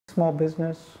Small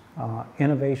business,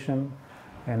 innovation,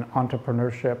 and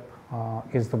entrepreneurship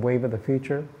is the wave of the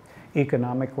future.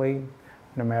 Economically,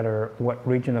 no matter what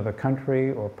region of the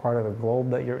country or part of the globe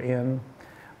that you're in,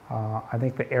 I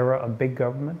think the era of big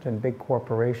government and big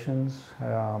corporations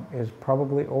is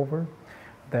probably over.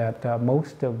 That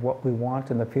most of what we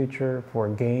want in the future for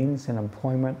gains in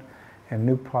employment and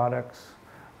new products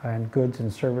and goods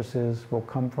and services will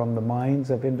come from the minds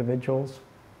of individuals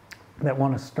that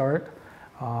want to start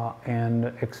and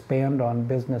expand on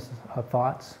business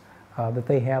thoughts that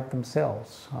they have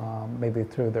themselves, maybe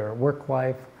through their work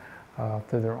life,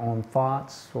 through their own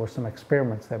thoughts, or some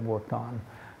experiments they've worked on.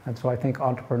 And so I think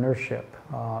entrepreneurship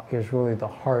is really the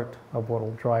heart of what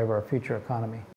will drive our future economy.